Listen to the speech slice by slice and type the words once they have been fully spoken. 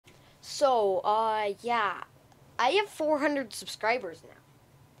Yeah, I have 400 subscribers now.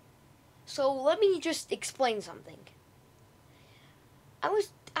 So let me just explain something.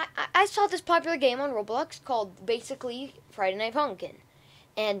 I saw this popular game on Roblox called basically Friday Night Funkin',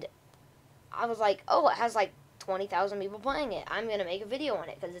 and I was like, oh, it has like 20,000 people playing it. I'm gonna make a video on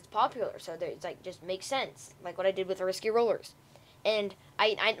it because it's popular. So it's like just makes sense, like what I did with the Risky Rollers. And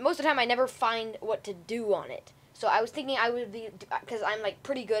I most of the time I never find what to do on it. So I was thinking I would be, because I'm like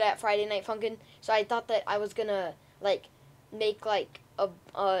pretty good at Friday Night Funkin'. So I thought that I was gonna like make like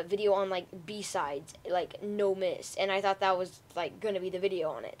a video on like B-sides, like no miss, and I thought that was like gonna be the video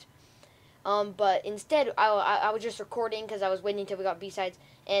on it. But instead I was just recording because I was waiting until we got B-sides,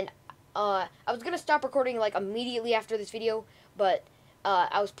 and I was gonna stop recording like immediately after this video, but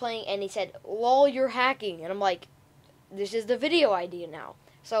I was playing and he said, "Lol, you're hacking," and I'm like, this is the video idea now.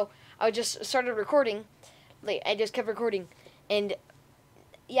 So I just started recording. Like I just kept recording, and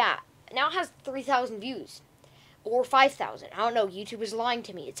yeah, now it has 3,000 views or 5,000. I don't know. YouTube is lying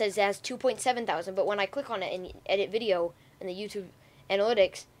to me. It says it has 2.7 thousand, but when I click on it and edit video in the YouTube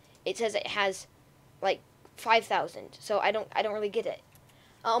analytics, it says it has like 5,000. So I don't really get it.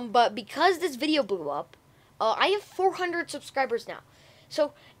 But because this video blew up, I have 400 subscribers now.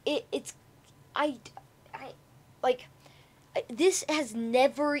 So it's I like, this has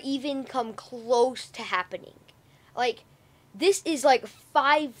never even come close to happening. Like, this is like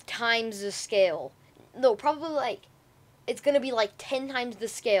 5 times the scale. No, probably like, it's gonna be like 10 times the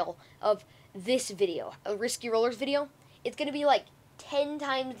scale of this video, a Risky Rollers video. It's gonna be like 10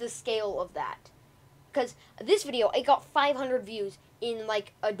 times the scale of that. Because this video, it got 500 views in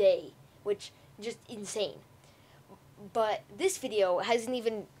like a day, which just insane. But this video hasn't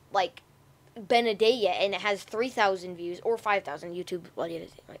even like been a day yet, and it has 3,000 views or 5,000. YouTube, what do you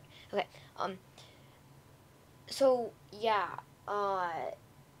think? Like, okay, so yeah,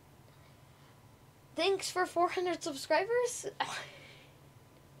 thanks for 400 subscribers.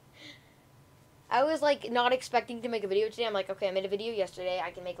 I was like not expecting to make a video today. I'm like, okay, I made a video yesterday.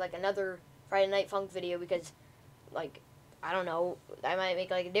 I can make like another Friday Night Funk video because, like, I don't know, I might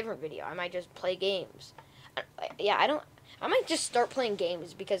make like a different video. I might just play games. I might just start playing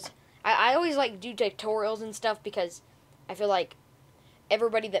games because I always like do tutorials and stuff because I feel like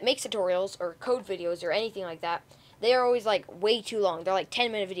everybody that makes tutorials or code videos or anything like that, they are always like way too long. They're like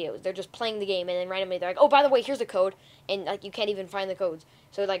 10-minute videos. They're just playing the game and then randomly they're like, oh, by the way, here's the code, and like you can't even find the codes.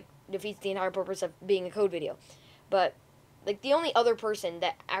 So it like defeats the entire purpose of being a code video. But like the only other person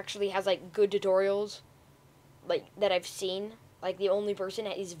that actually has like good tutorials, like that I've seen, like the only person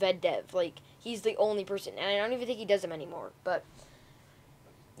is VedDev. Like he's the only person, and I don't even think he does them anymore. But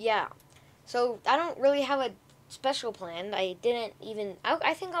yeah, so I don't really have a special plan. I didn't even,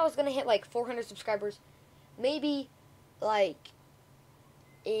 I think I was gonna hit like 400 subscribers maybe like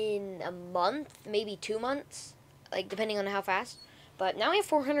in a month, maybe 2 months, like depending on how fast. But now we have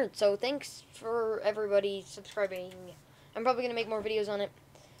 400, so thanks for everybody subscribing. I'm probably gonna make more videos on it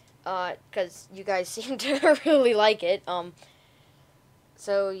because you guys seem to really like it.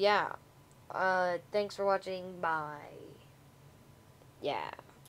 So yeah, thanks for watching. Bye. Yeah.